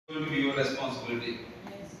going to be your responsibility.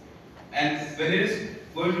 And when it is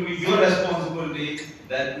going to be your responsibility,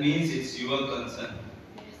 that means it's your concern.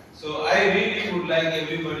 So I really would like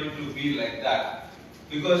everybody to be like that,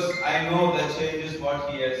 because I know the changes what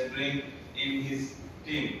he has bring in his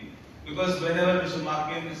team. Because whenever Mr.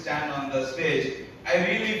 Markin stand on the stage, I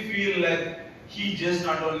really feel like he just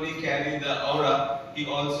not only carry the aura, he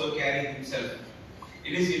also carry himself.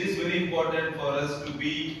 It is very important for us to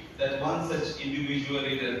be that one such individual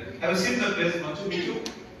leader. Have you seen the place, Machu Picchu?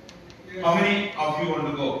 How many of you want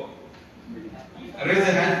to go? Raise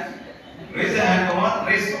a hand. Raise a hand, come on,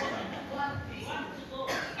 raise.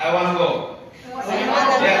 I want to go.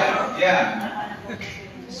 Yeah.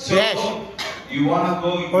 So, yes. You want to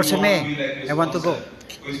go, you Also want me. to be like this I want to go.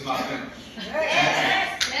 who is Martin.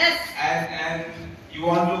 And you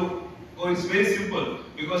want to go, it's very simple,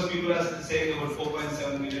 because people are saying about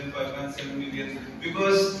 4.7 million, 5.7 million,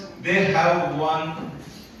 because they have one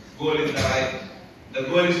goal in their life. The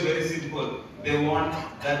goal is very simple. They want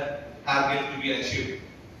that target to be achieved.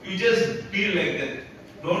 You just be like that.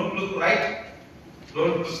 Don't look right,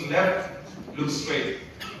 don't look left, look straight.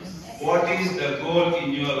 What is the goal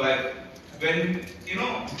in your life? When,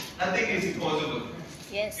 nothing is impossible.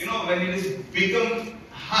 Yes. When it is become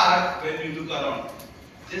hard, when you look around,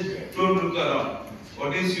 just don't look around.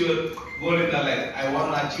 What is your goal in the life? I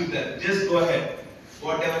want to achieve that. Just go ahead.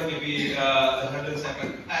 Whatever may be the hurdles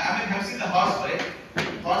happen. I mean, have you seen the horse, right?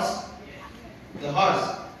 The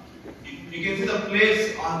horse. You can see the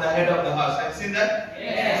plates on the head of the horse. Have you seen that?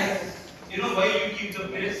 Yes. You know why you keep the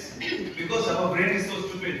plates? Because our brain is so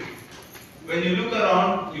stupid. When you look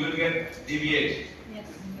around, you will get deviate. Yes.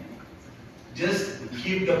 Just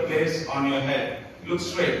keep the plates on your head. Look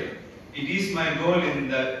straight. It is my goal in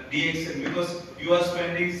the DXN, because you are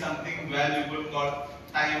spending something valuable called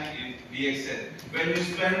time in DXN. When you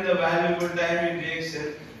spend the valuable time in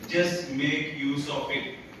DXN, just make use of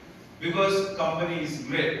it. Because company is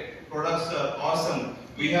great, products are awesome,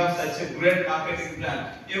 we have such a great marketing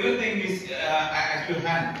plan. Everything is at your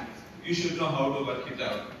hand. You should know how to work it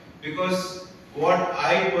out. Because what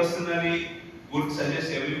I personally would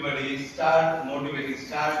suggest everybody is start motivating,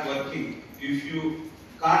 start working. If you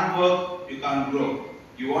can't work, you can't grow.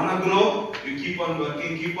 You want to grow, you keep on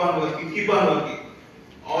working, keep on working, keep on working.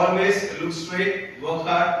 Always look straight, work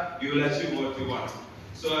hard, you will achieve what you want.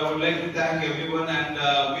 So I would like to thank everyone, and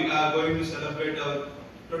we are going to celebrate our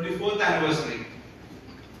 24th anniversary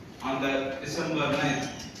on the December 9th.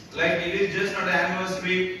 Like, it is just not an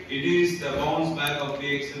anniversary, it is the bounce back of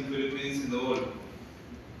DXN Philippines in the world.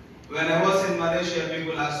 When I was in Malaysia,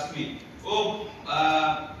 people asked me, oh,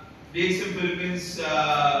 DXN Philippines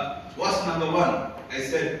was number one. I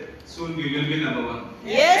said, soon we will be number one.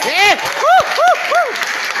 Yes. Yes.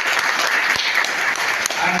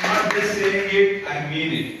 I'm not just saying it, I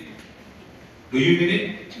mean it. Do you mean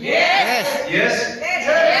it? Yes. Yes? Yes.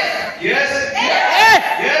 Yes? Yes.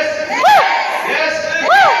 Yes? Yes?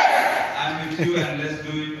 I'm with you, and let's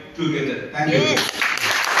do it together. Thank you. Yes.